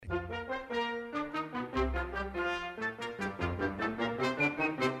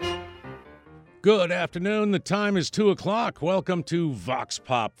Good afternoon. The time is 2 o'clock. Welcome to Vox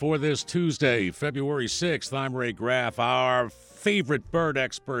Pop for this Tuesday, February 6th. I'm Ray Graf. Our favorite bird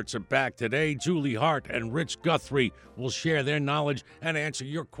experts are back today. Julie Hart and Rich Guthrie will share their knowledge and answer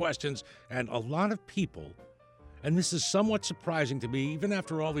your questions. And a lot of people, and this is somewhat surprising to me, even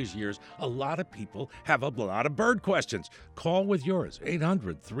after all these years, a lot of people have a lot of bird questions. Call with yours,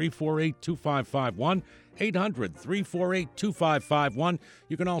 800-348-2551. 800-348-2551.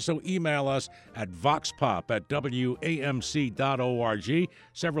 You can also email us at voxpop@wamc.org.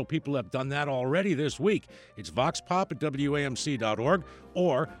 Several people have done that already this week. It's voxpop@wamc.org,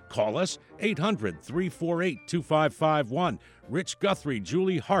 or call us 800-348-2551. Rich Guthrie,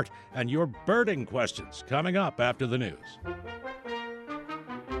 Julie Hart, and your birding questions coming up after the news.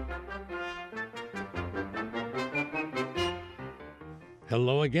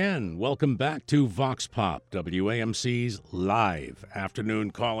 Hello again. Welcome back to Vox Pop, WAMC's live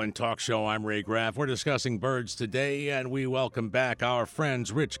afternoon call-in talk show. I'm Ray Graf. We're discussing birds today, and we welcome back our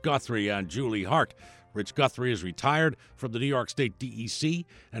friends Rich Guthrie and Julie Hart. Rich Guthrie is retired from the New York State DEC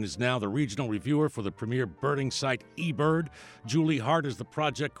and is now the regional reviewer for the premier birding site eBird. Julie Hart is the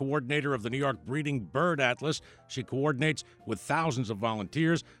project coordinator of the New York Breeding Bird Atlas. She coordinates with thousands of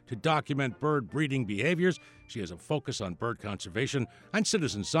volunteers to document bird breeding behaviors. She has a focus on bird conservation and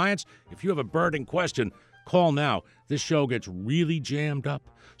citizen science. If you have a birding question, call now. This show gets really jammed up,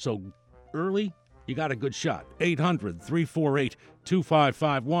 so early, you got a good shot.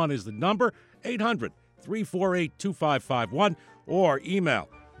 800-348-2551 is the number. 800-348-2551, or email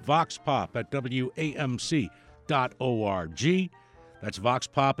voxpop@wamc.org. That's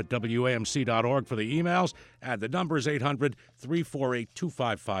voxpop@wamc.org for the emails, and the number is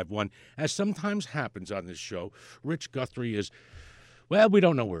 800-348-2551. As sometimes happens on this show, Rich Guthrie is, well, we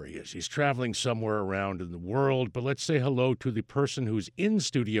don't know where he is. He's traveling somewhere around in the world, but let's say hello to the person who's in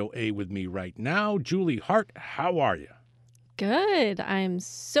Studio A with me right now. Julie Hart, how are you? Good. I'm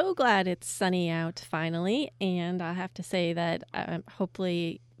so glad it's sunny out finally. And I have to say that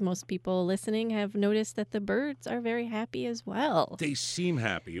hopefully most people listening have noticed that the birds are very happy as well. They seem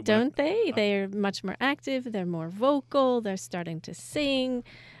happy. Don't they? They're much more active. They're more vocal. They're starting to sing.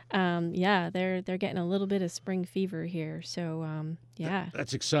 They're getting a little bit of spring fever here. So, yeah.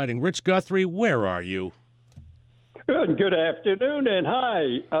 That's exciting. Rich Guthrie, where are you? Good afternoon and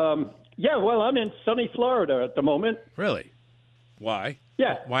hi. I'm in sunny Florida at the moment. Really? Why?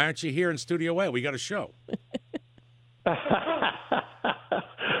 Yeah. Why aren't you here in Studio A? We got a show.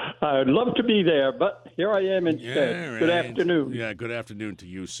 I'd love to be there, but here I am instead. Yeah, right. Good afternoon. Yeah, good afternoon to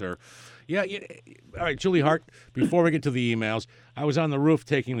you, sir. Yeah. All right, Julie Hart, before we get to the emails, I was on the roof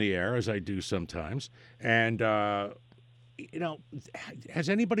taking the air, as I do sometimes, and, has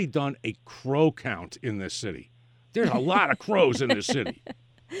anybody done a crow count in this city? There's a lot of crows in this city.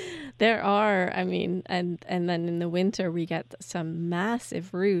 There are, and then in the winter we get some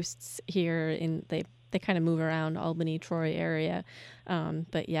massive roosts here they kind of move around Albany, Troy area.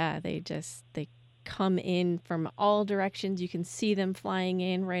 But yeah, they come in from all directions. You can see them flying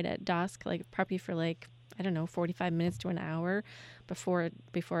in right at dusk, probably for 45 minutes to an hour before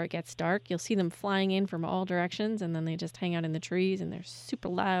it gets dark. You'll see them flying in from all directions, and then they just hang out in the trees, and they're super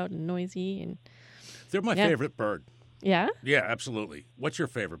loud and noisy. And they're my favorite bird. Yeah? Yeah, absolutely. What's your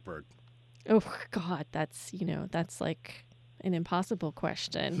favorite bird? Oh, God, that's like an impossible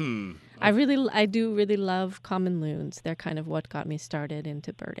question. I do really love common loons. They're kind of what got me started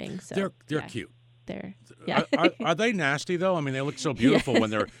into birding. So they're cute. Yeah. Are they nasty, though? I mean, they look so beautiful when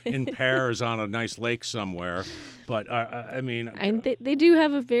they're in pairs on a nice lake somewhere. But, And they do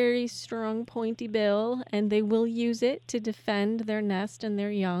have a very strong pointy bill, and they will use it to defend their nest and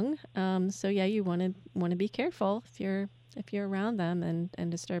their young. So, yeah, you want to be careful if you're around them and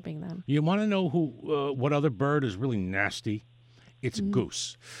disturbing them. You want to know what other bird is really nasty? It's a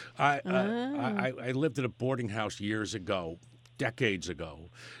goose. I lived at a boarding house years ago, decades ago,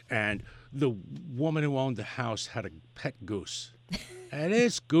 and the woman who owned the house had a pet goose. And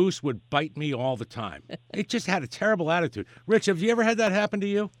this goose would bite me all the time. It just had a terrible attitude. Rich, have you ever had that happen to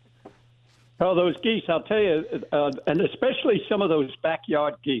you? Oh, those geese, I'll tell you, and especially some of those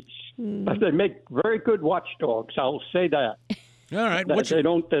backyard geese. They make very good watchdogs, I'll say that. All right. They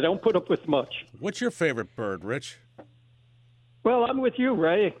don't put up with much. What's your favorite bird, Rich? Well, I'm with you,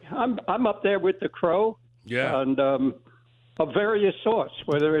 Ray. I'm up there with the crow. Yeah. And of various sorts,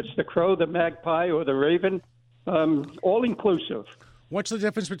 whether it's the crow, the magpie, or the raven, all inclusive. What's the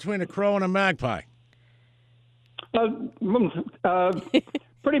difference between a crow and a magpie?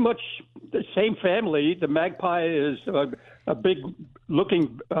 Pretty much the same family. The magpie is a big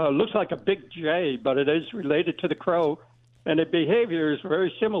looking, looks like a big jay, but it is related to the crow. and the behavior is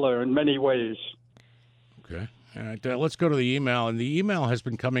very similar in many ways. Okay. All right, let's go to the email. And the email has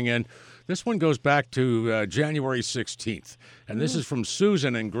been coming in. This one goes back to January 16th. And this is from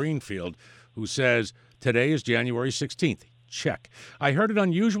Susan in Greenfield, who says, today is January 16th. Check. I heard an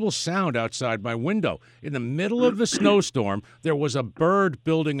unusual sound outside my window. In the middle of the snowstorm, there was a bird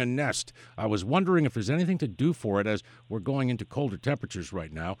building a nest. I was wondering if there's anything to do for it, as we're going into colder temperatures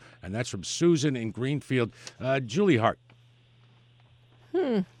right now. And that's from Susan in Greenfield. Julie Hart.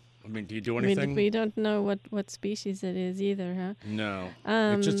 I mean, do you do anything? We don't know what species it is either, huh? No.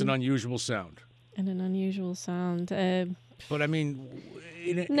 It's just an unusual sound. And an unusual sound. But I mean,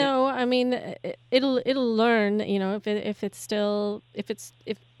 it'll learn. You know,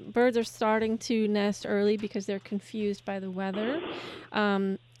 if birds are starting to nest early because they're confused by the weather,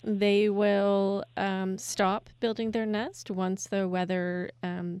 they will stop building their nest once the weather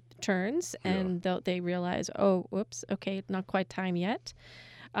turns, and they realize, oh, whoops, okay, not quite time yet.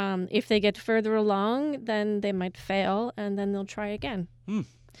 If they get further along, then they might fail, and then they'll try again.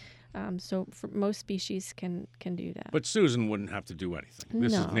 So for most species can do that. But Susan wouldn't have to do anything.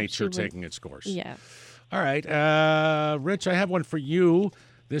 This is nature taking its course. Yeah. All right. Rich, I have one for you.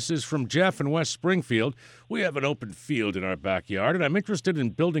 This is from Jeff in West Springfield. We have an open field in our backyard, and I'm interested in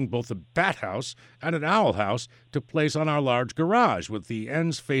building both a bat house and an owl house to place on our large garage, with the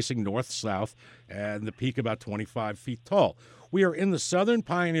ends facing north-south and the peak about 25 feet tall. We are in the southern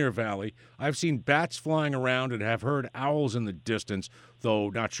Pioneer Valley. I've seen bats flying around and have heard owls in the distance, though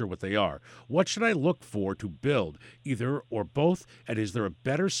not sure what they are. What should I look for to build, either or both? And is there a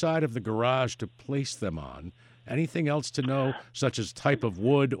better side of the garage to place them on? Anything else to know, such as type of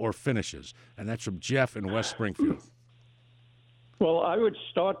wood or finishes? And that's from Jeff in West Springfield. Well, I would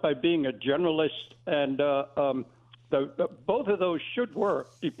start by being a generalist, and both of those should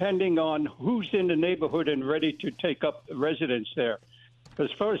work, depending on who's in the neighborhood and ready to take up the residence there. As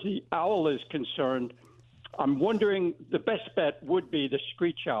far as the owl is concerned, I'm wondering, the best bet would be the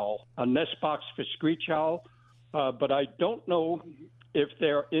screech owl, a nest box for screech owl, but I don't know if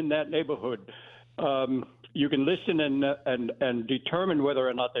they're in that neighborhood. You can listen and determine whether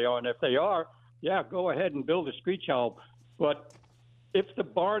or not they are, and if they are, yeah, go ahead and build a screech owl. But if the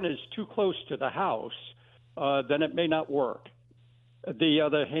barn is too close to the house, then it may not work. The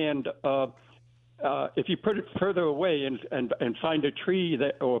other hand, if you put it further away and find a tree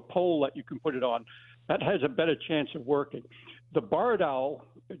or a pole that you can put it on, that has a better chance of working. The barred owl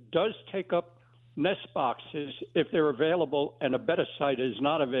does take up nest boxes if they're available and a better site is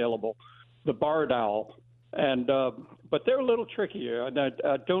not available, the barred owl. But they're a little trickier, and I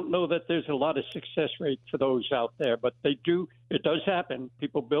don't know that there's a lot of success rate for those out there, but they do. It does happen.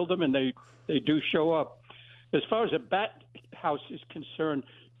 People build them, and they do show up. As far as a bat house is concerned,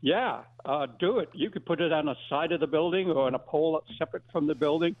 yeah, do it. You could put it on the side of the building or on a pole separate from the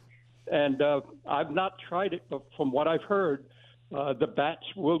building. And I've not tried it, but from what I've heard, the bats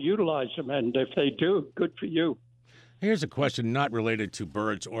will utilize them. And if they do, good for you. Here's a question not related to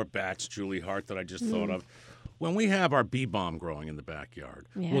birds or bats, Julie Hart, that I just thought of. When we have our bee balm growing in the backyard,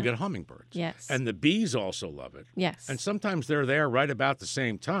 we'll get hummingbirds. Yes. And the bees also love it. Yes. And sometimes they're there right about the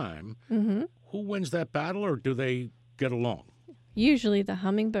same time. Mm-hmm. Who wins that battle, or do they get along? Usually the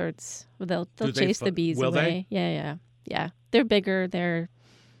hummingbirds. They'll chase the bees away. They? Yeah. They're bigger. They're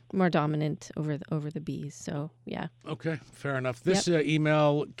more dominant over the bees. So, yeah. Okay, fair enough. This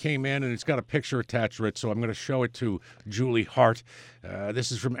email came in, and it's got a picture attached to it, so I'm going to show it to Julie Hart.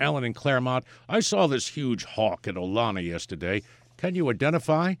 This is from Ellen in Claremont. I saw this huge hawk at Olana yesterday. Can you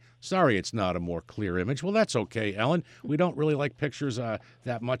identify? Sorry, it's not a more clear image. Well, that's okay, Ellen. We don't really like pictures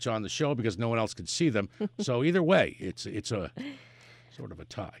that much on the show because no one else can see them. So either way, it's a sort of a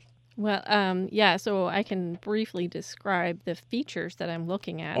tie. Well, so I can briefly describe the features that I'm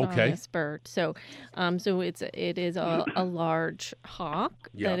looking at on this bird. So it is a large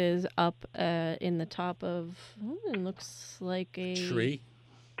hawk that is up in the top of, it looks like a tree.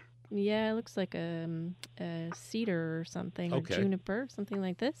 Yeah, it looks like a cedar or something, or juniper, something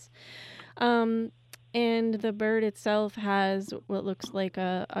like this. And the bird itself has what looks like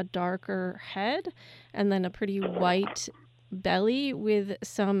a darker head, and then a pretty white belly with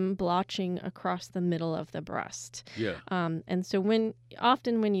some blotching across the middle of the breast. Yeah. And so when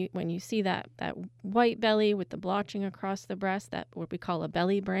you see that white belly with the blotching across the breast, that what we call a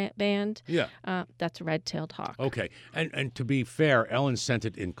belly band. Yeah. That's a red-tailed hawk. Okay. And to be fair, Ellen sent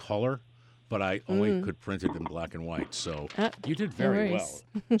it in color, but I only could print it in black and white. So you did very well.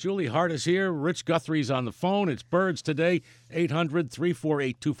 Julie Hart is here. Rich Guthrie's on the phone. It's Birds Today,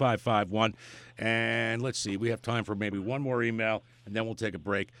 800-348-2551. And let's see, we have time for maybe one more email, and then we'll take a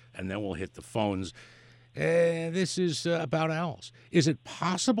break, and then we'll hit the phones. This is about owls. Is it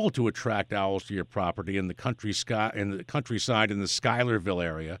possible to attract owls to your property in the countryside in the Schuylerville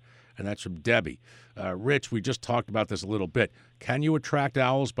area? And that's from Debbie. Rich, we just talked about this a little bit. Can you attract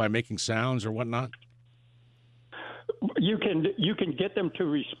owls by making sounds or whatnot? You can get them to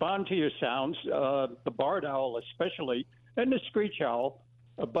respond to your sounds, the barred owl especially, and the screech owl.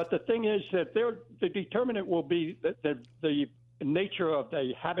 But the thing is that the determinant will be the nature of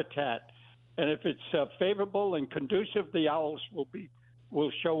the habitat, and if it's favorable and conducive, the owls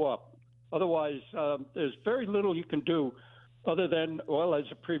will show up. Otherwise, there's very little you can do, other than, well, as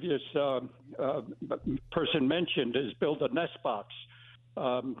a previous person mentioned, is build a nest box.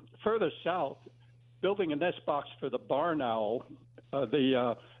 Further south, building a nest box for the barn owl,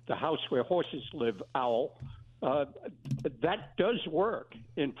 the house where horses live owl, that does work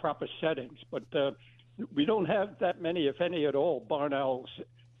in proper settings, but we don't have that many, if any at all, barn owls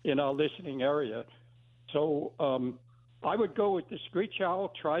in our listening area. So I would go with the screech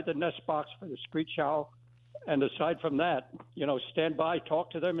owl, try the nest box for the screech owl, and aside from that, stand by, talk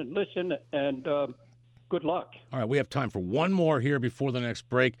to them, and listen, and good luck. All right, we have time for one more here before the next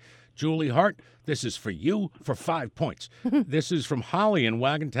break. Julie Hart, this is for you for 5 points. This is from Holly in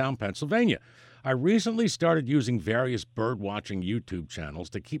Wagontown, Pennsylvania. I recently started using various bird-watching YouTube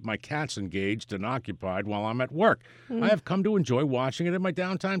channels to keep my cats engaged and occupied while I'm at work. I have come to enjoy watching it in my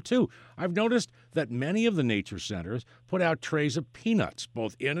downtime, too. I've noticed that many of the nature centers put out trays of peanuts,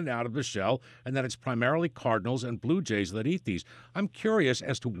 both in and out of the shell, and that it's primarily cardinals and blue jays that eat these. I'm curious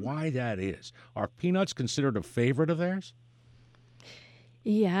as to why that is. Are peanuts considered a favorite of theirs?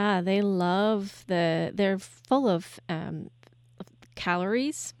 Yeah, they love they're full of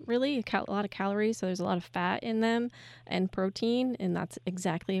calories, really, a lot of calories. So there's a lot of fat in them and protein, and that's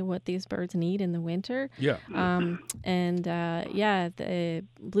exactly what these birds need in the winter. Yeah. The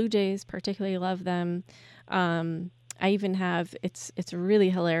blue jays particularly love them. I even have, it's really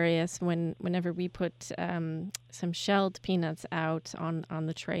hilarious whenever we put some shelled peanuts out on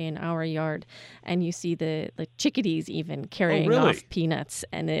the tray in our yard, and you see the chickadees even carrying off peanuts,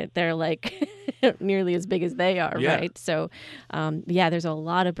 and they're like nearly as big as they are, right? So, there's a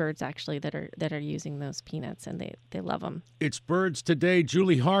lot of birds actually that are using those peanuts, and they love them. It's Birds Today.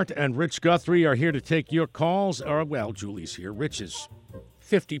 Julie Hart and Rich Guthrie are here to take your calls. Julie's here. Rich is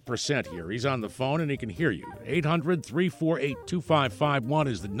 50% here. He's on the phone and he can hear you. 800-348-2551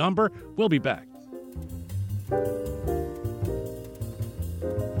 is the number. We'll be back.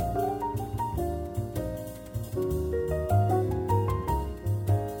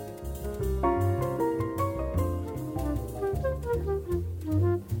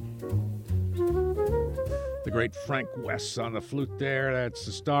 The great Frank West's on the flute there. That's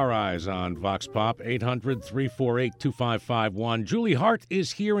the Star Eyes on Vox Pop. 800-348-2551. Julie Hart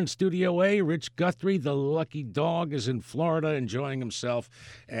is here in Studio A. Rich Guthrie, the lucky dog, is in Florida enjoying himself.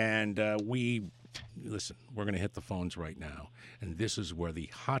 And listen, we're going to hit the phones right now. And this is where the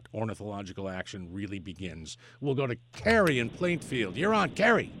hot ornithological action really begins. We'll go to Carrie in Plainfield. You're on,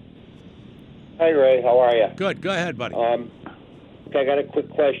 Carrie. Hi, Ray. How are you? Good. Go ahead, buddy. I got a quick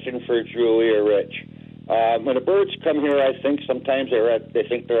question for Julie or Rich. When the birds come here, I think sometimes they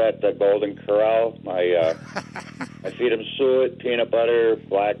think they're at the Golden Corral. I feed them suet, peanut butter,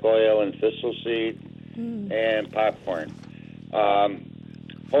 black oil, and thistle seed, and popcorn.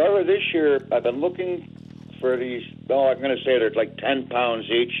 However, this year I've been looking for these. Oh, I'm going to say they're like 10 pounds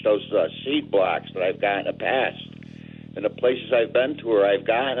each. Those seed blocks that I've got in the past, and the places I've been to where I've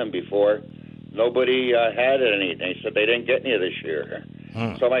gotten them before, nobody had any. They said they didn't get any this year.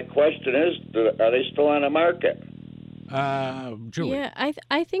 So my question is, are they still on the market? Julie. Yeah,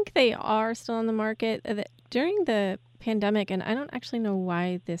 I think they are still on the market. During the pandemic, and I don't actually know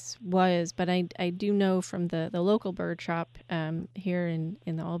why this was, but I do know from the local bird shop here in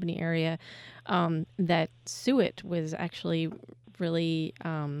the Albany area that suet was actually really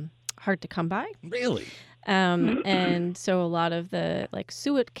hard to come by. Really? And so a lot of the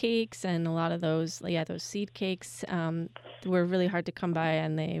suet cakes and a lot of those seed cakes were really hard to come by,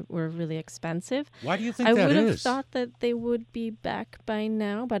 and they were really expensive. Why do you think I that is? would have thought that they would be back by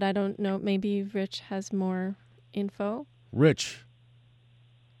now, but I don't know. Maybe Rich has more info. Rich.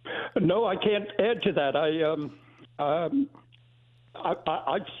 No, I can't add to that.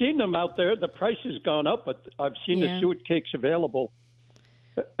 I've seen them out there. The price has gone up, but I've seen the suet cakes available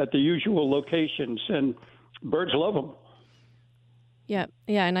at the usual locations, and birds love them. Yeah,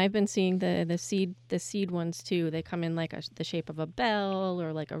 and I've been seeing the seed ones too. They come in like the shape of a bell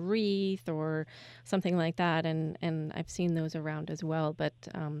or like a wreath or something like that, and I've seen those around as well. But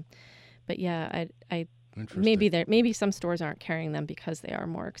yeah, Interesting. maybe some stores aren't carrying them because they are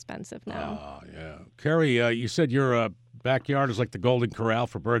more expensive now. Oh, yeah. Carrie, you said your backyard is like the Golden Corral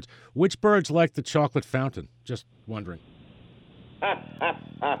for birds. Which birds like the chocolate fountain? Just wondering. Let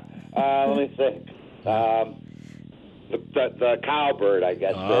me think. The cowbird, I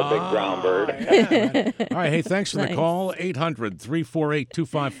guess, the big brown bird. Yeah, right. All right, hey, thanks for the Nice. call.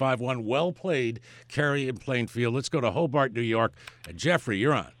 800-348-2551. Well played, Carrie in Plainfield. Let's go to Hobart, New York. Jeffrey,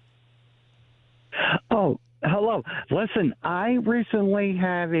 you're on. Oh, hello. Listen, I recently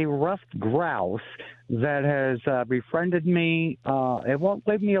have a ruffed grouse that has befriended me. It won't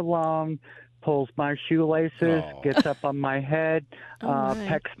leave me alone. Pulls my shoelaces, gets up on my head,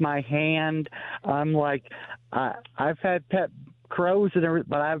 pecks my hand. I'm like, I've had pet crows and everything,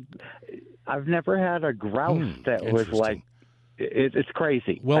 but I've never had a grouse that was like. It's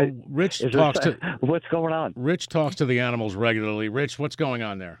crazy. Well, Rich talks to. What's going on? Rich talks to the animals regularly. Rich, what's going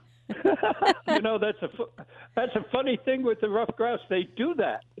on there? That's a funny thing with the ruffed grouse. They do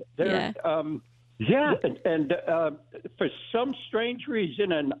that. Yeah. Yeah. And for some strange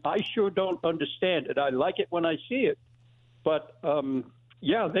reason, and I sure don't understand it. I like it when I see it, but they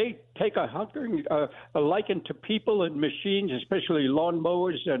take a liking to people and machines, especially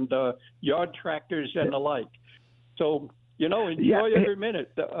lawnmowers and yard tractors and the like. So enjoy every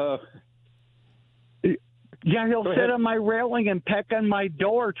minute. Yeah, he'll sit on my railing and peck on my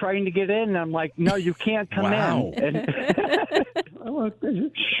door trying to get in. And I'm like, no, you can't come in.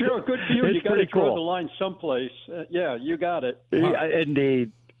 Sure, good for you. You got to draw the line someplace. Yeah, you got it.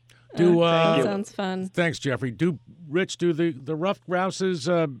 Indeed. Sounds fun. Thanks, Jeffrey. Rich, do the ruffed grouses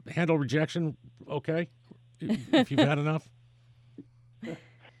handle rejection okay? If you've had enough?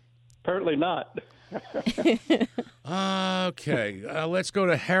 Apparently not. Okay, let's go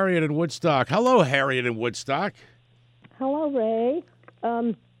to Harriet in Woodstock. Hello, Harriet in Woodstock. Hello, Ray.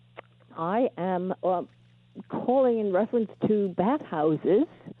 I am calling in reference to bat houses.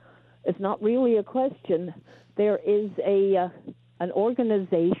 It's not really a question. There is an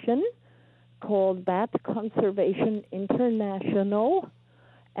organization called Bat Conservation International,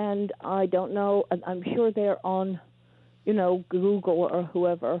 and I don't know, I'm sure they're on, Google or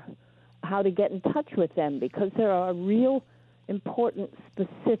whoever, how to get in touch with them, because there are real important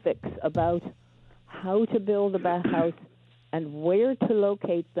specifics about how to build a bat house and where to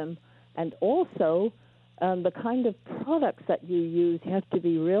locate them, and also the kind of products that you use. You have to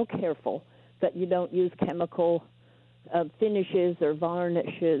be real careful that you don't use chemical finishes or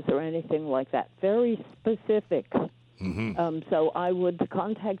varnishes or anything like that. Very specific. Mm-hmm. So I would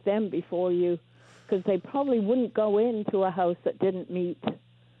contact them before you, because they probably wouldn't go into a house that didn't meet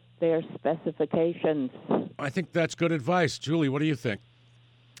their specifications. I think that's good advice. Julie, what do you think?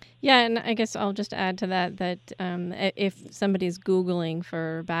 Yeah, and I guess I'll just add to that if somebody's Googling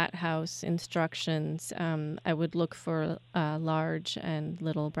for bat house instructions, I would look for large and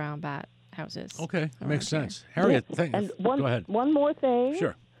little brown bat houses. Okay, that makes here. sense. Harriet, And go ahead. One more thing.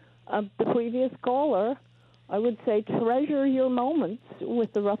 Sure. The previous caller, I would say treasure your moments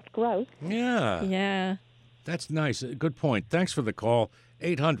with the ruffed grouse. Yeah. Yeah. That's nice. Good point. Thanks for the call.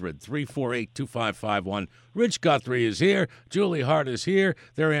 800-348-2551. Rich Guthrie is here. Julie Hart is here.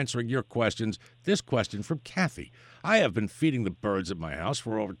 They're answering your questions. This question from Kathy. I have been feeding the birds at my house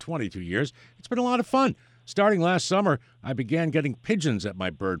for over 22 years. It's been a lot of fun. Starting last summer, I began getting pigeons at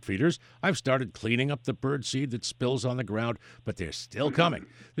my bird feeders. I've started cleaning up the bird seed that spills on the ground, but they're still coming.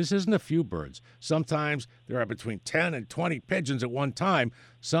 This isn't a few birds. Sometimes there are between 10 and 20 pigeons at one time.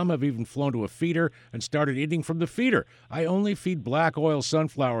 Some have even flown to a feeder and started eating from the feeder. I only feed black oil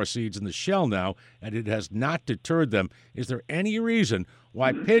sunflower seeds in the shell now, and it has not deterred them. Is there any reason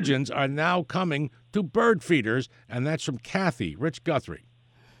why pigeons are now coming to bird feeders? And that's from Kathy. Rich Guthrie.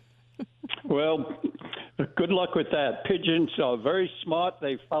 Well, good luck with that. Pigeons are very smart.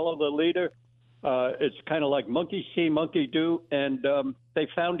 They follow the leader. It's kind of like monkey see, monkey do, and they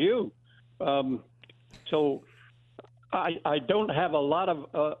found you. So I don't have a lot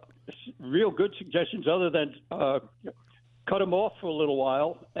of real good suggestions other than cut them off for a little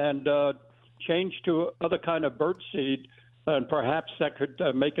while and change to other kind of bird seed, and perhaps that could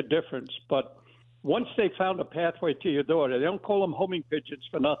make a difference. But once they found a pathway to your door, they don't call them homing pigeons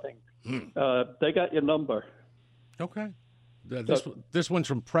for nothing. They got your number. Okay. This one's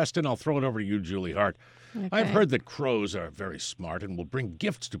from Preston. I'll throw it over to you, Julie Hart. Okay. I've heard that crows are very smart and will bring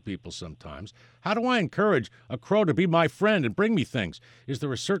gifts to people sometimes. How do I encourage a crow to be my friend and bring me things? Is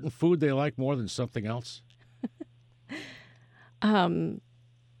there a certain food they like more than something else?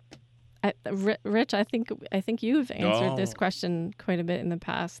 Rich, I think you've answered this question quite a bit in the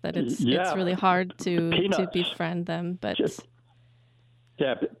past. That it's really hard to befriend them, but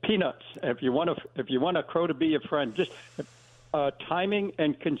Yeah, peanuts. If you want a crow to be your friend, just timing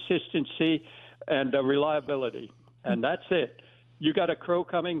and consistency and reliability, and that's it. You got a crow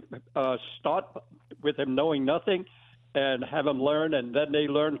coming. Start with him knowing nothing, and have him learn, and then they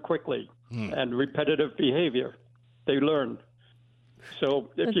learn quickly. And repetitive behavior, they learn. So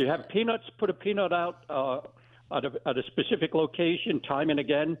if you have peanuts, put a peanut out at a specific location, time and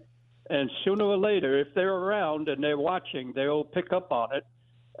again, and sooner or later, if they're around and they're watching, they'll pick up on it.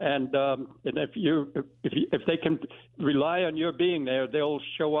 And if they can rely on your being there, they'll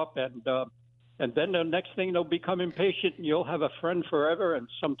show up, and then the next thing they'll become impatient, and you'll have a friend forever. And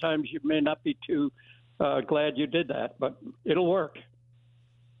sometimes you may not be too glad you did that, but it'll work.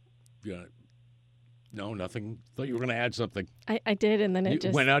 Yeah. No, nothing. Thought you were going to add something. I did, and then it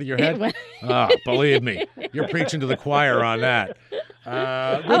just went out of your head. Believe me, you're preaching to the choir on that.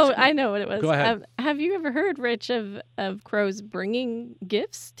 Oh, I know what it was. Go ahead. Have you ever heard, Rich, of crows bringing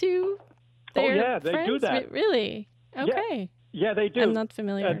gifts to their they friends? do that. Really? Okay. Yeah, they do. I'm not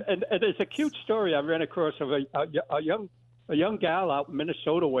familiar. And it's a cute story I ran across of a young gal out in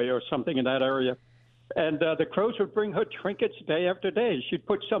Minnesota way or something in that area. And the crows would bring her trinkets day after day. She'd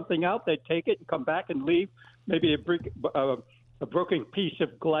put something out, they'd take it and come back and leave. Maybe a broken piece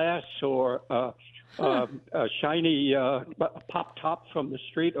of glass or a shiny pop top from the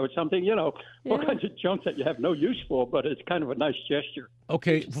street or something, all kinds of junk that you have no use for, but it's kind of a nice gesture.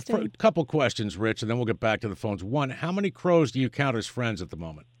 Okay, a couple questions, Rich, and then we'll get back to the phones. One, how many crows do you count as friends at the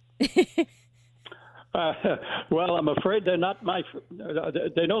moment? Well, I'm afraid they're not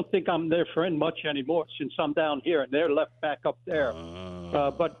they don't think I'm their friend much anymore since I'm down here and they're left back up there.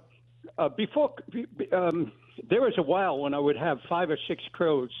 But before, there was a while when I would have 5 or 6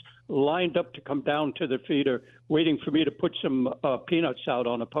 crows lined up to come down to the feeder, waiting for me to put some peanuts out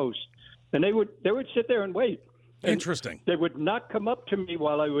on a post, and they would sit there and wait. And interesting. They would not come up to me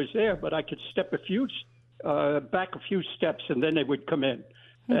while I was there, but I could step back a few steps, and then they would come in,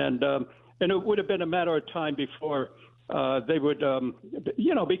 and it would have been a matter of time before they would,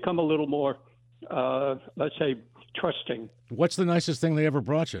 become a little more, let's say, trusting. What's the nicest thing they ever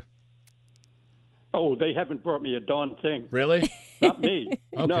brought you? Oh, they haven't brought me a darn thing. Really? Not me.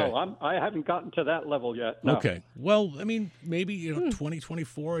 Okay. No, I haven't gotten to that level yet. No. Okay. Well, I mean, maybe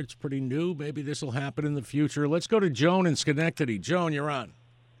 2024. It's pretty new. Maybe this will happen in the future. Let's go to Joan in Schenectady. Joan, you're on.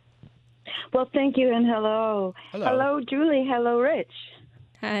 Well, thank you, and hello. Hello, Julie. Hello, Rich.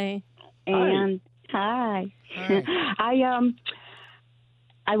 Hi. And hi.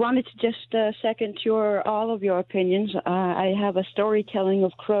 I wanted to just second all of your opinions. I have a storytelling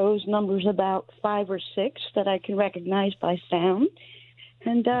of crows, numbers about 5 or 6 that I can recognize by sound,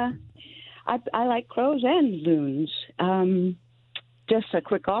 and I like crows and loons. Just a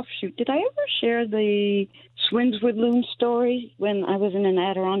quick offshoot. Did I ever share the Swinswood loon story when I was in an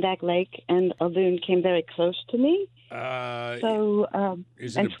Adirondack lake and a loon came very close to me? Is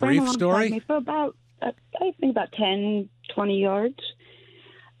it a brief story? Me for about, I think about 10, 20 yards.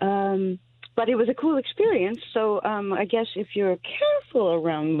 But it was a cool experience. So I guess if you're careful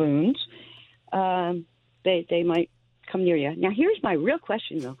around loons, they might come near you. Now, here's my real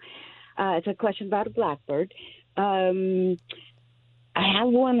question, though. It's a question about a blackbird. I have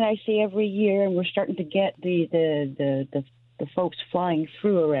one that I see every year, and we're starting to get the folks flying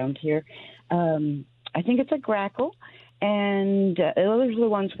through around here. I think it's a grackle, and those are the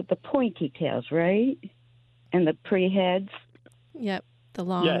ones with the pointy tails, right? And the pretty heads. Yep, the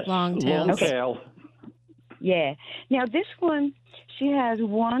long tails. Long tail. Yeah. Now, this one, she has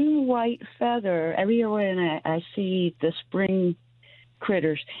one white feather. Everywhere when I see the spring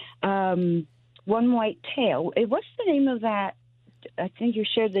critters, one white tail. What's the name of that? I think you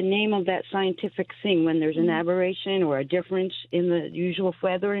shared the name of that scientific thing when there's an aberration or a difference in the usual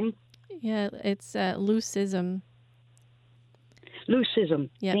feathering. Yeah, it's leucism.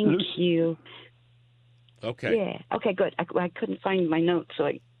 Leucism. Yep. Thank you. Okay. Yeah. Okay, good. I couldn't find my notes, so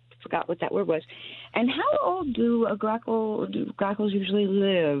I forgot what that word was. And how old do grackles usually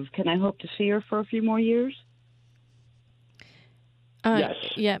live? Can I hope to see her for a few more years? Yes.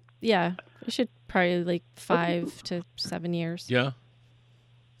 Yeah. We should probably 5 to 7 years. Yeah.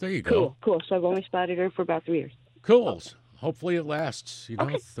 There you go. Cool. So I've only spotted her for about 3 years. Cool. Hopefully it lasts.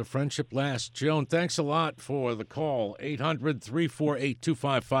 The friendship lasts. Joan, thanks a lot for the call.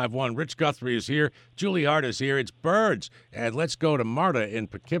 800-348-2551. Rich Guthrie is here. Julie Hart is here. It's birds. And let's go to Marta in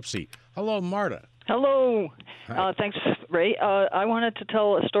Poughkeepsie. Hello, Marta. Hello. Thanks, Ray. I wanted to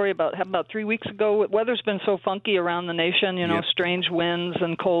tell a story about 3 weeks ago. Weather's been so funky around the nation, Yep. strange winds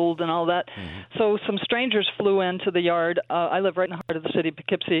and cold and all that. Mm-hmm. So some strangers flew into the yard. I live right in the heart of the city,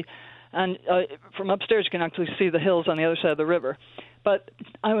 Poughkeepsie. And from upstairs, you can actually see the hills on the other side of the river. But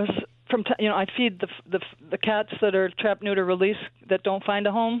I was I feed the cats that are trap, neuter, release that don't find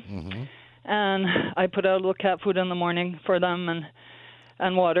a home, and I put out a little cat food in the morning for them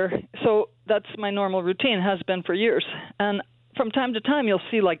and water. So that's my normal routine, has been for years. And from time to time, you'll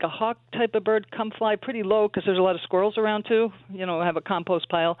see like a hawk type of bird come fly pretty low because there's a lot of squirrels around too. I have a compost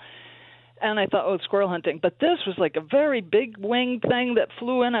pile. And I thought, it's squirrel hunting. But this was like a very big winged thing that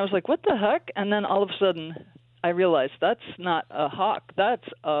flew in. I was like, what the heck? And then all of a sudden, I realized that's not a hawk. That's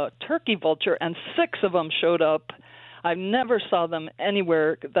a turkey vulture, and 6 of them showed up. I never saw them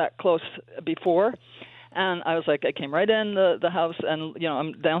anywhere that close before. And I was like, I came right in the house, and,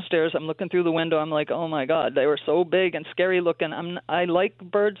 I'm downstairs. I'm looking through the window. I'm like, oh, my God, they were so big and scary looking. I like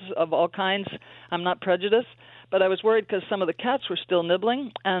birds of all kinds. I'm not prejudiced. But I was worried because some of the cats were still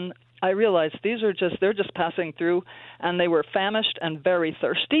nibbling, and I realized they're just passing through, and they were famished and very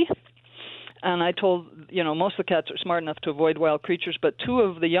thirsty. And I told, most of the cats are smart enough to avoid wild creatures, but 2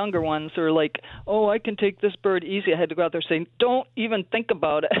 of the younger ones are like, I can take this bird easy. I had to go out there saying, don't even think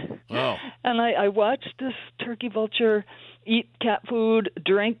about it. Oh. And I watched this turkey vulture eat cat food,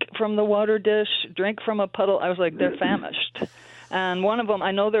 drink from the water dish, drink from a puddle. I was like, they're famished. And one of them,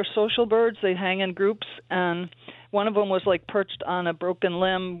 I know they're social birds. They hang in groups, and one of them was like perched on a broken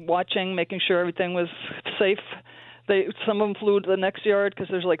limb, watching, making sure everything was safe. Some of them flew to the next yard because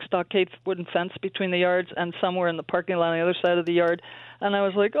there's like stockade wooden fence between the yards, and some were in the parking lot on the other side of the yard. And I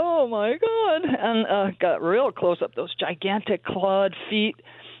was like, oh my God, and got real close up. Those gigantic clawed feet,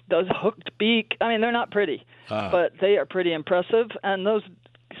 those hooked beak. I mean, they're not pretty, but they are pretty impressive. And those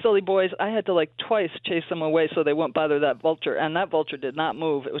silly boys, I had to like twice chase them away so they wouldn't bother that vulture, and that vulture did not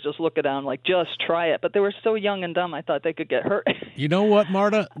move. It was just looking down like, just try it. But they were so young and dumb, I thought they could get hurt. You know what,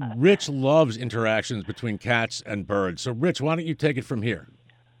 Marta? Rich loves interactions between cats and birds. So, Rich, why don't you take it from here?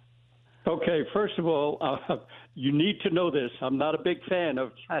 Okay, first of all, you need to know this. I'm not a big fan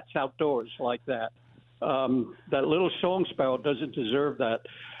of cats outdoors like that. That little song sparrow doesn't deserve that,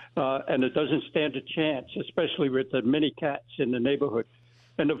 and it doesn't stand a chance, especially with the many cats in the neighborhood.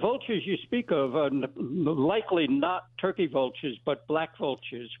 And the vultures you speak of are likely not turkey vultures, but black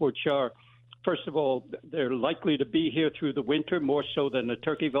vultures, which are, first of all, they're likely to be here through the winter more so than the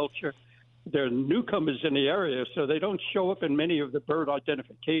turkey vulture. They're newcomers in the area, so they don't show up in many of the bird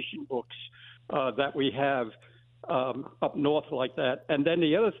identification books that we have up north like that. And then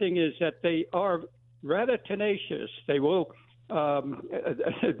the other thing is that they are rather tenacious. They will, they're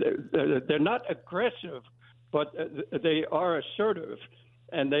not aggressive, but they are assertive.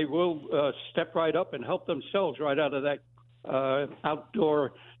 And they will step right up and help themselves right out of that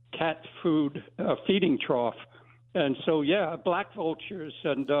outdoor cat food feeding trough. And so, black vultures,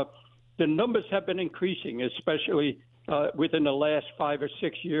 and the numbers have been increasing, especially within the last 5 or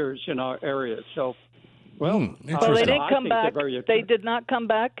 6 years in our area. So, well, they didn't come back. They did not come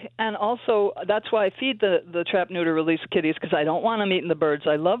back, and also that's why I feed the trap, neuter, release kitties, because I don't want them eating the birds.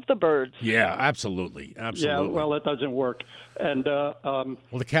 I love the birds. Yeah, absolutely. Yeah, well, it doesn't work. And well,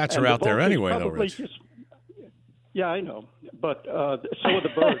 the cats are out there anyway, though, Rich. Yeah, I know. But so are the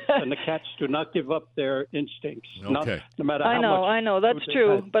birds, and the cats do not give up their instincts. Okay. No matter how much. I know. That's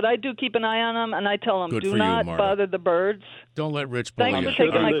true. But I do keep an eye on them, and I tell them, do not bother the birds. Don't let Rich bully you. Thanks for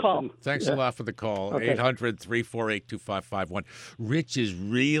taking my call. Thanks a lot for the call. Okay. 800-348-2551. Rich is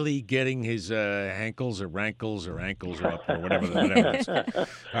really getting his hankles or rankles or ankles up or whatever it is. All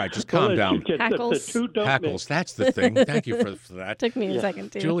right, just calm down. Hackles. Hackles, that's the thing. Thank you for that. Took me a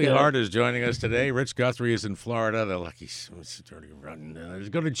second, too. Julie Hart is joining us today. Rich Guthrie is in Florida. The lucky dirty run. Let's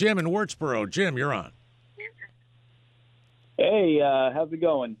go to Jim in Wurtsboro. Jim, you're on. Hey, how's it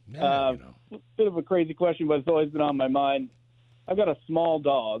going? Yeah, Bit of a crazy question, but it's always been on my mind. I've got a small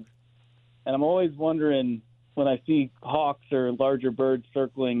dog, and I'm always wondering when I see hawks or larger birds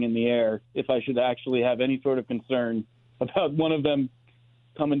circling in the air if I should actually have any sort of concern about one of them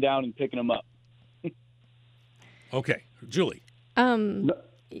coming down and picking them up. Okay, Julie.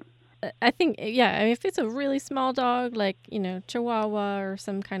 I think, if it's a really small dog, like, Chihuahua or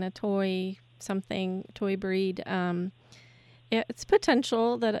some kind of toy breed, it's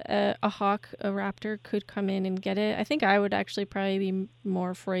potential that a hawk, a raptor, could come in and get it. I think I would actually probably be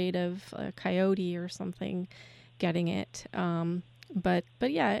more afraid of a coyote or something getting it. But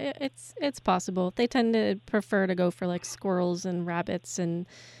yeah, it's possible. They tend to prefer to go for like squirrels and rabbits and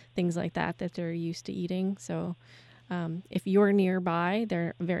things like that they're used to eating. So if you're nearby,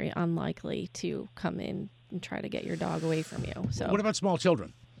 they're very unlikely to come in and try to get your dog away from you. So what about small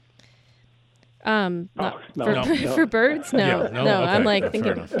children? For birds, no. Yeah, no? Okay. I'm like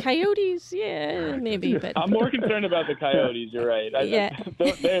thinking coyotes, yeah, maybe. But I'm more concerned about the coyotes. You're right.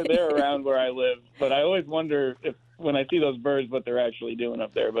 They're around where I live, but I always wonder if when I see those birds what they're actually doing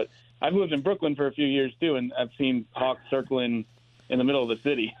up there. But I've lived in Brooklyn for a few years too, and I've seen hawks circling in the middle of the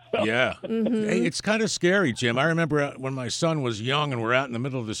city. So. Yeah. Hey, it's kind of scary, Jim. I remember when my son was young and we're out in the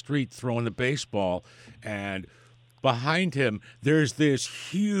middle of the street throwing the baseball, and behind him there's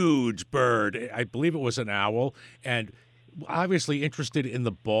this huge bird. I believe it was an owl, and obviously interested in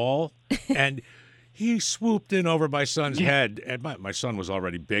the ball, and he swooped in over my son's head, and my son was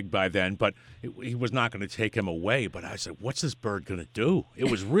already big by then, but he was not going to take him away. But I said, what's this bird going to do? It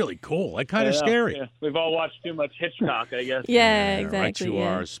was really cool. Like, kind of scary. Yeah. We've all watched too much Hitchcock, I guess. Yeah, exactly. Right, you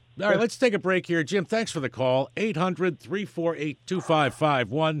yeah. are. All right, let's take a break here. Jim, thanks for the call.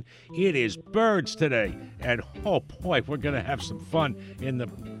 800-348-2551. It is birds today. And, oh, boy, we're going to have some fun in the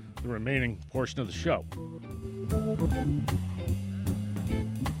remaining portion of the show.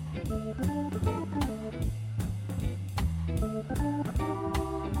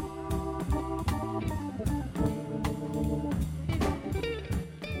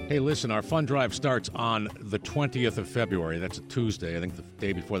 Hey, listen, our fund drive starts on the 20th of February. That's a Tuesday. I think the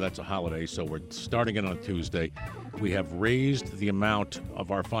day before that's a holiday, so we're starting it on Tuesday. We have raised the amount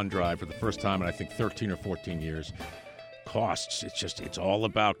of our fund drive for the first time in, I think, 13 or 14 years. Costs, it's all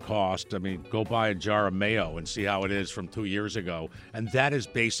about cost. I mean, go buy a jar of mayo and see how it is from 2 years ago. And that is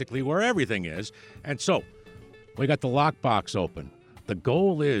basically where everything is. And so we got the lockbox open. The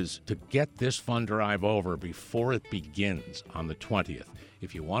goal is to get this fund drive over before it begins on the 20th.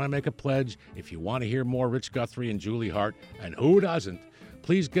 If you want to make a pledge, if you want to hear more Rich Guthrie and Julie Hart, and who doesn't,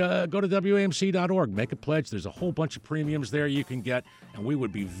 please go to WAMC.org. Make a pledge. There's a whole bunch of premiums there you can get, and we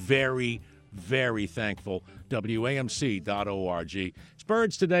would be very, very thankful. WAMC.org. It's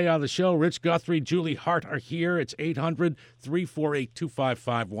Birds today on the show. Rich Guthrie, Julie Hart are here. It's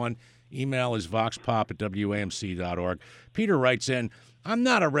 800-348-2551. Email is voxpop@WAMC.org. Peter writes in, I'm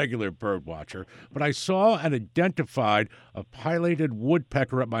not a regular bird watcher, but I saw and identified a pileated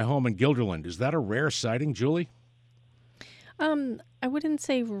woodpecker at my home in Guilderland. Is that a rare sighting, Julie? I wouldn't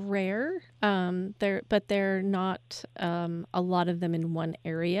say rare, but they're not a lot of them in one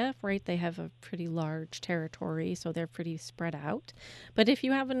area, right? They have a pretty large territory, so they're pretty spread out. But if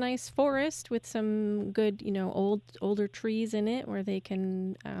you have a nice forest with some good, older trees in it, where they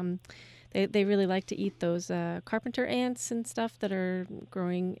can, they really like to eat those carpenter ants and stuff that are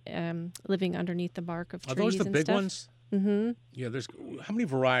growing, living underneath the bark of trees. Are those the and big stuff. ones? Mm-hmm. Yeah. How many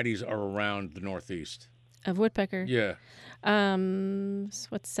varieties are around the Northeast? Of woodpecker. Yeah. 7?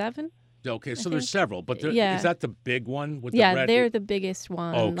 Okay, so I there's think. several, but Yeah. is that the big one with the red? Yeah, they're the biggest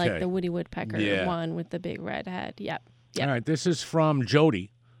one, like Okay. the woody woodpecker Yeah. one with the big red head. Yep. All right, this is from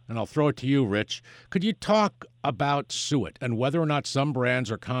Jody, and I'll throw it to you, Rich. Could you talk about suet and whether or not some brands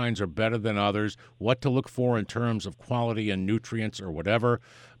or kinds are better than others, what to look for in terms of quality and nutrients or whatever?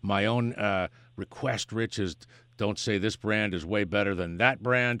 My own request, Rich, is don't say this brand is way better than that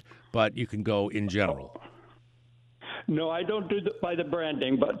brand, but you can go in general. No, I don't do it by the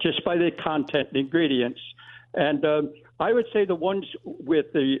branding, but just by the content, the ingredients. And I would say the ones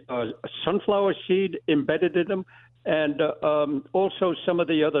with the sunflower seed embedded in them, and also some of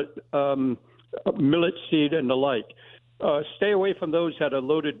the other millet seed and the like. Stay away from those that are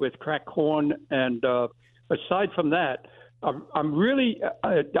loaded with cracked corn. And aside from that, I'm really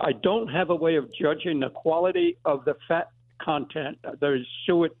I don't have a way of judging the quality of the fat content. There's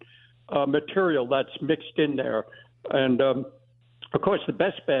suet material that's mixed in there. And, of course, the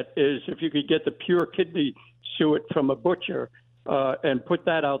best bet is if you could get the pure kidney suet from a butcher and put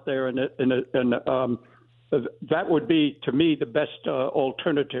that out there, and that would be, to me, the best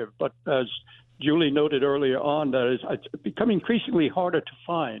alternative. But as Julie noted earlier on, that it's become increasingly harder to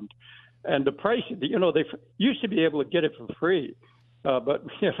find. And the price, they used to be able to get it for free. But,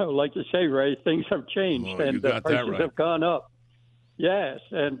 like you say, Ray, things have changed, and the prices have gone up. Yes,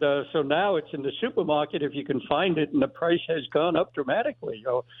 and so now it's in the supermarket if you can find it, and the price has gone up dramatically,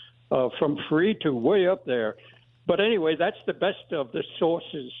 from free to way up there. But anyway, that's the best of the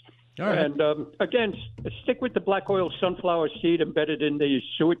sources. All right. And again, stick with the black oil sunflower seed embedded in the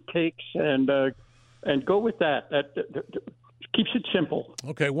suet cakes, and go with that. That keeps it simple.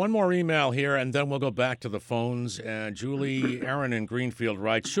 Okay, one more email here, and then we'll go back to the phones. Julie Aaron in Greenfield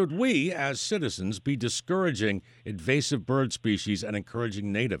writes, should we, as citizens, be discouraging invasive bird species and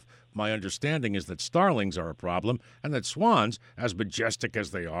encouraging native? My understanding is that starlings are a problem and that swans, as majestic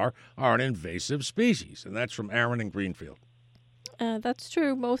as they are an invasive species. And that's from Aaron in Greenfield. That's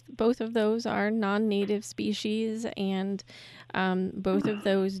true. Both of those are non-native species, and both of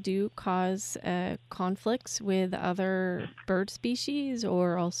those do cause conflicts with other bird species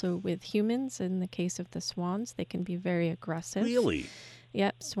or also with humans. In the case of the swans, they can be very aggressive. Really?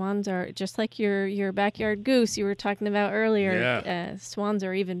 Yep, swans are just like your backyard goose you were talking about earlier. Yeah. Swans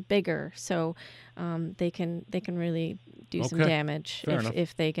are even bigger, so they can really do some damage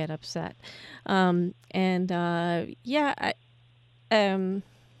if they get upset.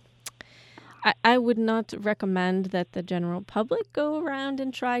 I would not recommend that the general public go around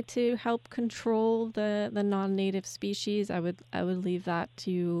and try to help control the non-native species. I would leave that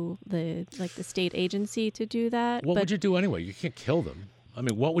to the state agency to do that. What would you do anyway? You can't kill them. I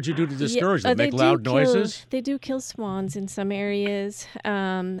mean, what would you do to discourage them? Make loud noises? They do kill swans in some areas,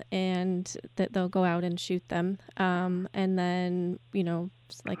 and that they'll go out and shoot them. And then,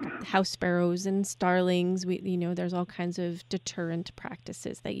 like house sparrows and starlings, there's all kinds of deterrent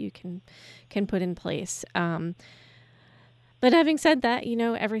practices that you can put in place. But having said that,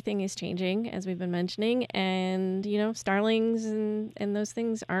 everything is changing, as we've been mentioning, and, starlings and those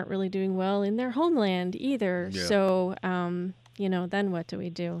things aren't really doing well in their homeland either. Yeah. So, then what do we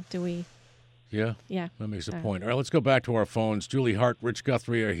do? Yeah. That makes a point. All right, let's go back to our phones. Julie Hart, Rich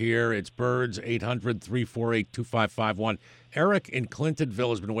Guthrie are here. It's Birds, 800-348-2551. Eric in Clintonville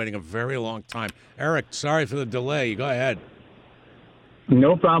has been waiting a very long time. Eric, sorry for the delay. Go ahead.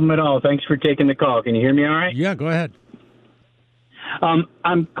 No problem at all. Thanks for taking the call. Can you hear me all right? Yeah, go ahead. I'm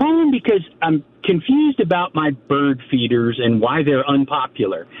calling because I'm confused about my bird feeders and why they're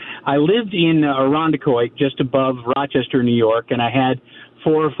unpopular. I lived in Irondequoit, just above Rochester, New York, and I had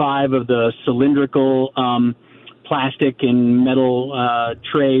 4 or 5 of the cylindrical plastic and metal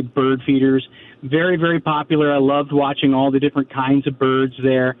tray bird feeders. Very, very popular. I loved watching all the different kinds of birds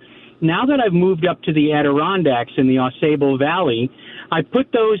there. Now that I've moved up to the Adirondacks in the Ausable Valley, I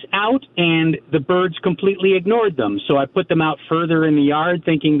put those out and the birds completely ignored them. So I put them out further in the yard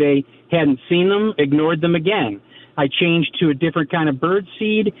thinking they hadn't seen them, ignored them again. I changed to a different kind of bird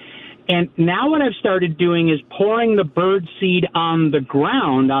seed. And now what I've started doing is pouring the bird seed on the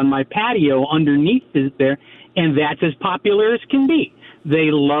ground on my patio underneath there, and that's as popular as can be.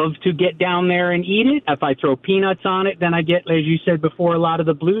 They love to get down there and eat it. If I throw peanuts on it, then I get, as you said before, a lot of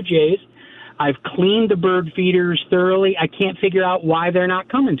the blue jays. I've cleaned the bird feeders thoroughly. I can't figure out why they're not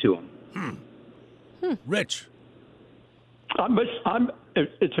coming to them. Rich.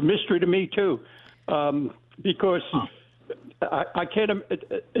 It's a mystery to me, too, because I can't.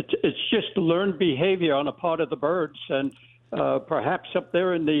 It's just learned behavior on a part of the birds, and perhaps up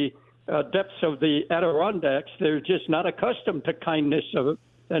there in the depths of the Adirondacks, they're just not accustomed to kindness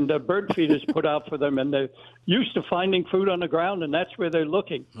and bird feeders put out for them, and they're used to finding food on the ground, and that's where they're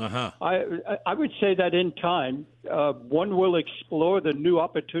looking. I would say that in time, one will explore the new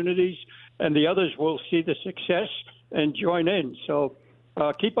opportunities, and the others will see the success and join in. So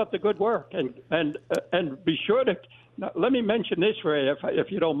keep up the good work, and be sure to. Now, let me mention this, Ray, if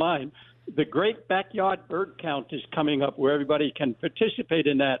you don't mind. The Great Backyard Bird Count is coming up, where everybody can participate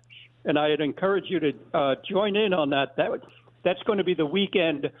in that, and I'd encourage you to join in on that. That's going to be the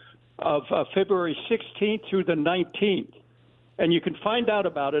weekend of February 16th through the 19th, and you can find out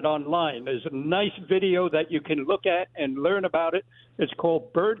about it online. There's a nice video that you can look at and learn about it. It's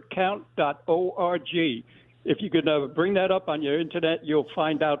called birdcount.org. If you could bring that up on your internet, you'll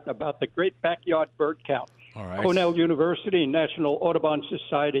find out about the Great Backyard Bird Count. All right. Cornell University and National Audubon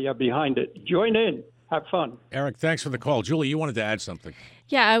Society are behind it. Join in. Have fun. Eric, thanks for the call. Julie, you wanted to add something.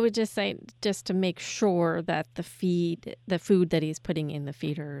 Yeah, I would just say, just to make sure that the food that he's putting in the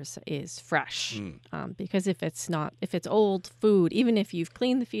feeders is fresh. Because if it's old food, even if you've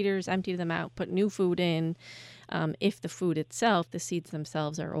cleaned the feeders, emptied them out, put new food in, if the food itself, the seeds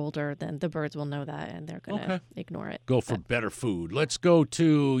themselves are older, then the birds will know that and they're going to ignore it. Go for better food. Let's go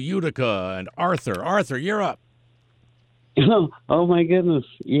to Utica and Arthur. Arthur, you're up. Oh my goodness.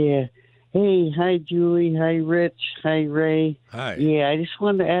 Yeah. Hey, hi, Julie. Hi, Rich. Hi, Ray. Hi. Yeah, I just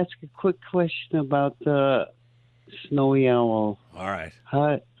wanted to ask a quick question about the snowy owl. All right.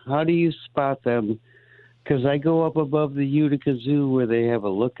 How do you spot them? Because I go up above the Utica Zoo where they have a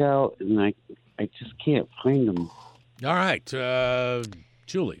lookout, and I just can't find them. All right.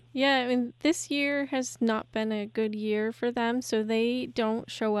 Julie. Yeah, I mean, this year has not been a good year for them, so they don't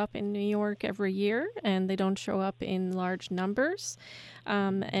show up in New York every year, and they don't show up in large numbers,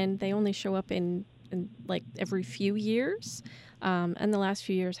 and they only show up in like every few years, and the last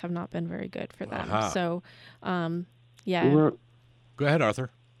few years have not been very good for them. So, yeah. Go ahead,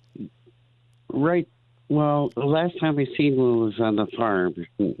 Arthur. Right. Well, the last time I seen one was on the farm.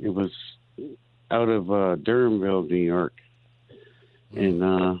 It was out of Durhamville, New York. And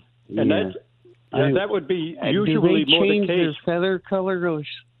that would be usually more the case. Do they change their feather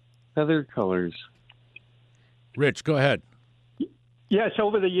colors? Rich, go ahead. Yes,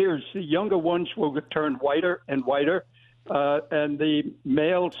 over the years, the younger ones will turn whiter and whiter, and the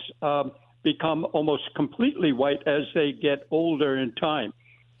males become almost completely white as they get older in time.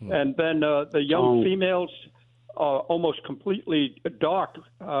 And then the young females are almost completely dark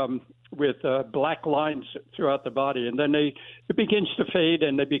with black lines throughout the body. And then it begins to fade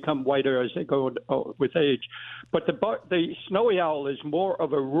and they become whiter as they go with age. But the snowy owl is more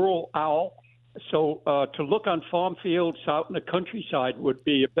of a rural owl. So to look on farm fields out in the countryside would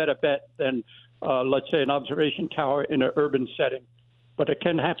be a better bet than, let's say, an observation tower in an urban setting. But it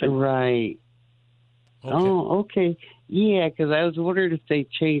can happen. Right. Okay. Oh, okay. Yeah, because I was wondering if they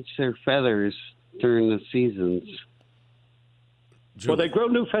change their feathers during the seasons. Well, they grow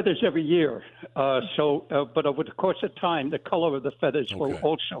new feathers every year. But over the course of time, the color of the feathers will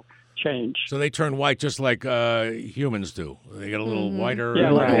also change. So they turn white just like humans do. They get a little whiter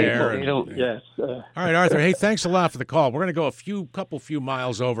right. hair. Yes. All right, Arthur. Hey, thanks a lot for the call. We're going to go a few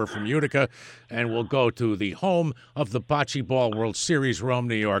miles over from Utica, and we'll go to the home of the Bocce Ball World Series, Rome,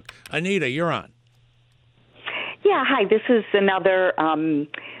 New York. Anita, you're on. Yeah, hi. This is another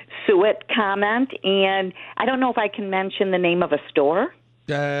Suet comment, and I don't know if I can mention the name of a store.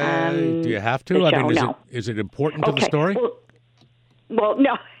 Do you have to? I mean, is it important to the story? Well,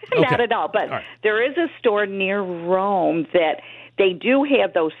 no, not at all. But there is a store near Rome that they do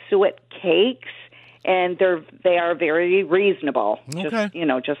have those suet cakes, and they are very reasonable. Okay.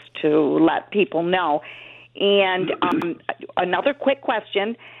 Just to let people know. And another quick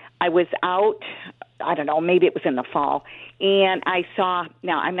question: I was out. I don't know, maybe it was in the fall, and I saw.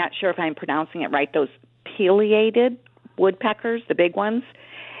 Now I'm not sure if I'm pronouncing it right. Those pileated woodpeckers, the big ones.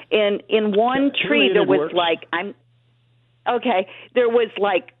 And in one tree there was there was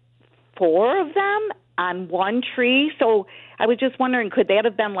like 4 of them on one tree. So I was just wondering, could that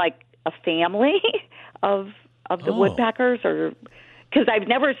have been like a family of the woodpeckers, or because I've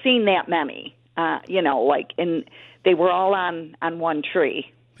never seen that many, and they were all on one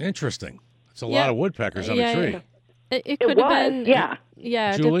tree. Interesting. It's a lot of woodpeckers on a tree. It could have been,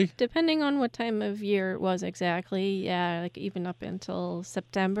 yeah. Julie? Depending on what time of year it was exactly, like even up until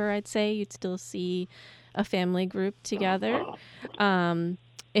September, I'd say you'd still see a family group together.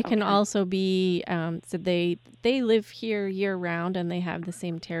 It can also be so they live here year round and they have the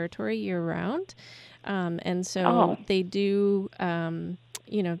same territory year round, and so they do.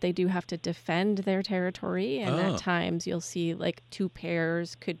 They do have to defend their territory, and at times you'll see like 2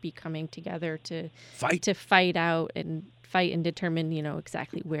 pairs could be coming together to fight out and determine,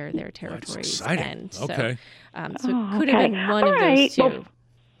 exactly where their territories end. Okay. So it could have been one of those two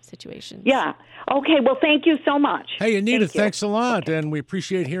situations. Yeah. Okay. Well, thank you so much. Hey, Anita, thanks a lot, and we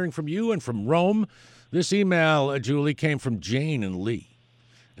appreciate hearing from you and from Rome. This email, Julie, came from Jane and Lee.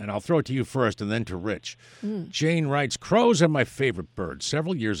 And I'll throw it to you first and then to Rich. Jane writes, crows are my favorite bird.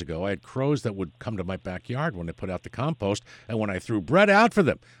 Several years ago, I had crows that would come to my backyard when I put out the compost and when I threw bread out for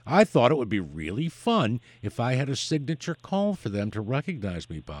them. I thought it would be really fun if I had a signature call for them to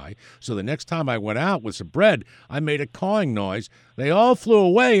recognize me by. So the next time I went out with some bread, I made a cawing noise. They all flew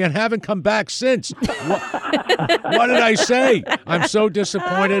away and haven't come back since. What did I say? I'm so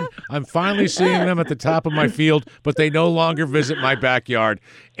disappointed. I'm finally seeing them at the top of my field, but they no longer visit my backyard.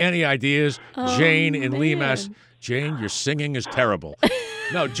 Any ideas? Jane in Lee, Mass. Jane, your singing is terrible.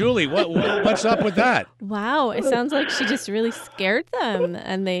 No, Julie, what's up with that? Wow, it sounds like she just really scared them,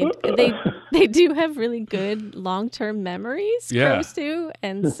 and they do have really good long-term memories, crows do,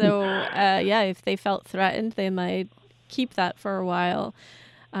 and so if they felt threatened, they might keep that for a while.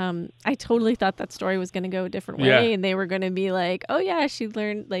 I totally thought that story was going to go a different way, and they were going to be like, "Oh yeah,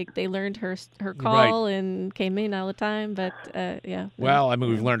 they learned her call and came in all the time." But Well, I mean,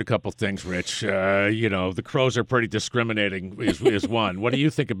 we've learned a couple things, Rich. The crows are pretty discriminating. Is one. What do you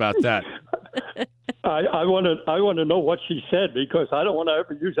think about that? I want to know what she said, because I don't want to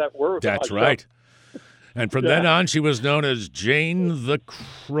ever use that word. That's right. And from then on, she was known as Jane the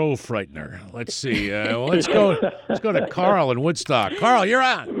Crow Frightener. Let's see. Let's go to Carl in Woodstock. Carl, you're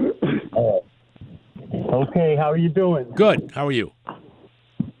on. Okay, how are you doing? Good. How are you?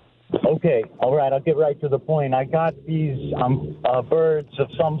 Okay, all right. I'll get right to the point. I got these birds of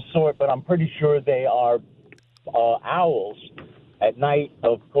some sort, but I'm pretty sure they are owls. At night,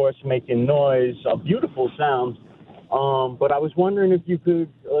 of course, making noise, a beautiful sound. But I was wondering if you could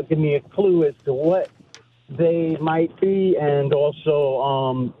give me a clue as to what they might be, and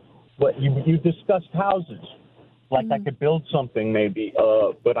also what you discussed houses. Like I could build something maybe,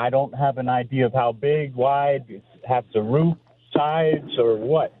 but I don't have an idea of how big, wide, have the roof, sides, or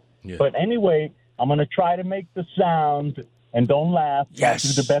what. Yeah. But anyway, I'm going to try to make the sound, and don't laugh. Yes.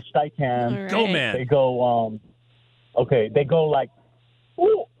 I'll do the best I can. All right. Go, man. They go, they go like,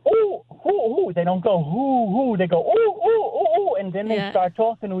 ooh, ooh, hoo. They don't go hoo. They go ooh, ooh, ooh, ooh. And then they start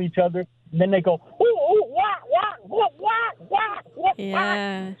talking to each other. And then they go ooh, ooh, wah, wah, wah, wah, wah, wah,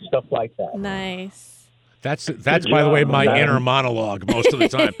 Yeah. stuff like that. Nice. That's by the way, my inner monologue most of the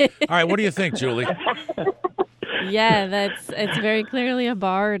time. All right, what do you think, Julie? Yeah, it's very clearly a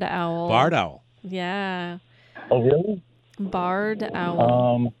barred owl. Barred owl. Yeah. Oh, really? Barred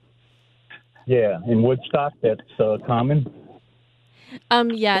owl. Yeah, in Woodstock, that's common.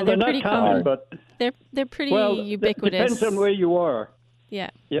 Yeah, Well, they're not pretty common, common. but They're pretty Depends ubiquitous. on where you are. Yeah.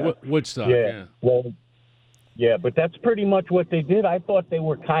 Woodstock. Yeah. Well, yeah, but that's pretty much what they did. I thought they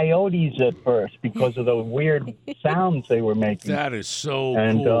were coyotes at first because of those weird sounds they were making. That is so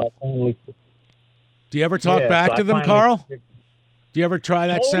cool. Do you ever talk back to them, Carl? Do you ever try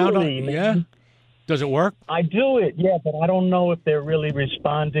that sound? Yeah. Does it work? I do it, yeah, but I don't know if they're really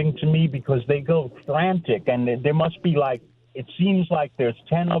responding to me because they go frantic, and there must be it seems like there's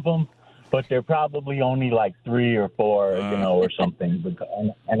 10 of them, but they're probably only 3 or 4, or something.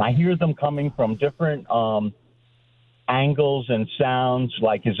 And I hear them coming from different angles and sounds,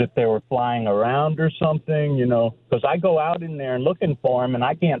 like as if they were flying around or something, because I go out in there and looking for them, and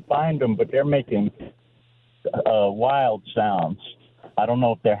I can't find them, but they're making wild sounds. I don't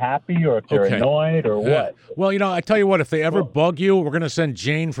know if they're happy or if they're annoyed or what. Well, I tell you what, if they ever bug you, we're going to send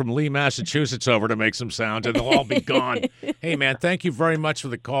Jane from Lee, Massachusetts over to make some sounds, and they'll all be gone. Hey, man, thank you very much for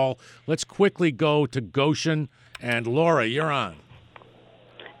the call. Let's quickly go to Goshen. And Laura, you're on.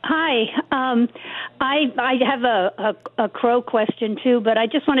 Hi. I have a crow question, too, but I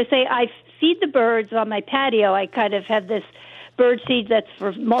just want to say I feed the birds on my patio. I kind of have this bird seed that's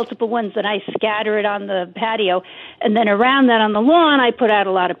for multiple ones, and I scatter it on the patio. And then around that on the lawn, I put out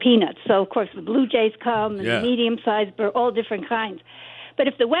a lot of peanuts. So, of course, the blue jays come and the medium-sized birds, all different kinds. But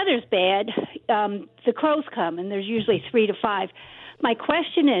if the weather's bad, the crows come, and there's usually 3 to 5. My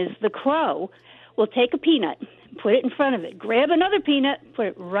question is, the crow will take a peanut, put it in front of it, grab another peanut, put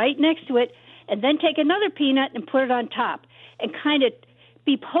it right next to it, and then take another peanut and put it on top, and kind of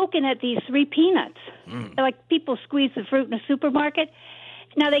be poking at these 3 peanuts, like people squeeze the fruit in a supermarket.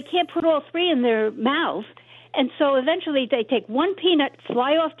 Now, they can't put all 3 in their mouths, and so eventually they take 1 peanut,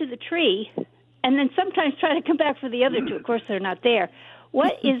 fly off to the tree, and then sometimes try to come back for the other 2. Of course, they're not there.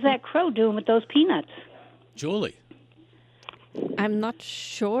 What is that crow doing with those peanuts? Julie. I'm not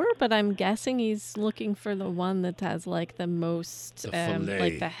sure, but I'm guessing he's looking for the one that has the most,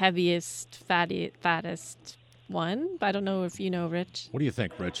 the heaviest, fattest one. But I don't know if you know, Rich. What do you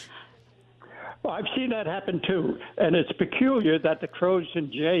think, Rich? Well, I've seen that happen too, and it's peculiar that the crows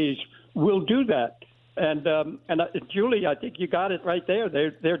and jays will do that. And Julie, I think you got it right there.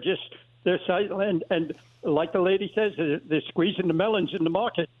 They're silent, and like the lady says, they're squeezing the melons in the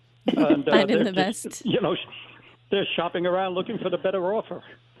market. And, finding the best. They're shopping around looking for the better offer.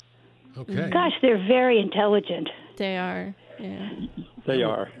 Okay. Gosh, they're very intelligent. They are. Yeah. They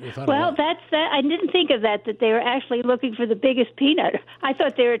are. Well, that's that. I didn't think of that they were actually looking for the biggest peanut. I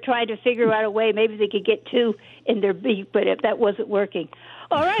thought they were trying to figure out a way maybe they could get 2 in their beak, but if that wasn't working.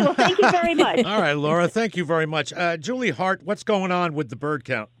 All right. Well, thank you very much. All right, Laura. Thank you very much. Julie Hart, what's going on with the bird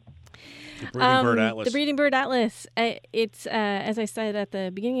count? The Breeding Bird Atlas. The Breeding Bird Atlas. It's, as I said at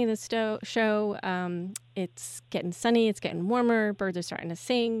the beginning of the show, it's getting sunny, it's getting warmer, birds are starting to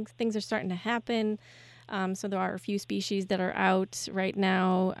sing, things are starting to happen. So there are a few species that are out right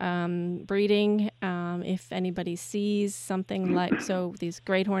now breeding. If anybody sees something these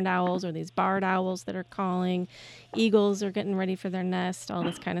great horned owls or these barred owls that are calling, eagles are getting ready for their nest, all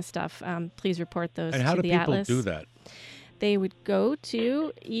this kind of stuff, please report those to the Atlas. And how do people do that? They would go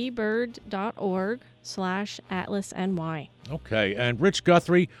to ebird.org/atlasny. Okay. And Rich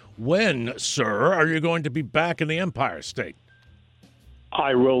Guthrie, when, sir, are you going to be back in the Empire State?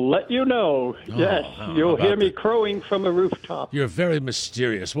 I will let you know. Yes, you'll hear me crowing from a rooftop. You're very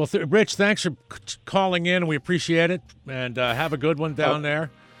mysterious. Well, Rich, thanks for calling in. We appreciate it. And have a good one down there.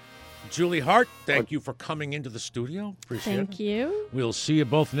 Julie Hart, thank you for coming into the studio. Appreciate it. Thank you. We'll see you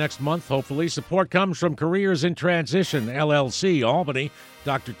both next month, hopefully. Support comes from Careers in Transition, LLC, Albany.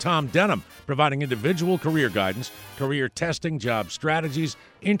 Dr. Tom Denham, providing individual career guidance, career testing, job strategies,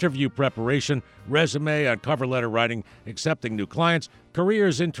 interview preparation, resume and cover letter writing, accepting new clients.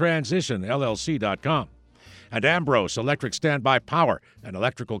 Careers in Transition, LLC.com. And Ambrose Electric Standby Power, an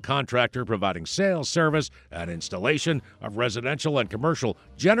electrical contractor providing sales, service, and installation of residential and commercial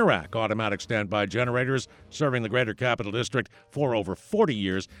Generac automatic standby generators, serving the Greater Capital District for over 40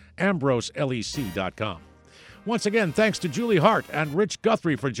 years. AmbroseLEC.com. Once again, thanks to Julie Hart and Rich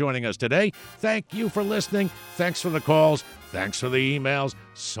Guthrie for joining us today. Thank you for listening. Thanks for the calls. Thanks for the emails.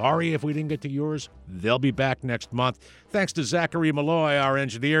 Sorry if we didn't get to yours. They'll be back next month. Thanks to Zachary Malloy, our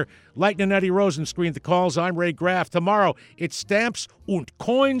engineer. Lightning and Eddie Rosen screened the calls. I'm Ray Graf. Tomorrow, it's Stamps und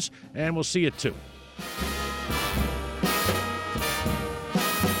Coins, and we'll see you too.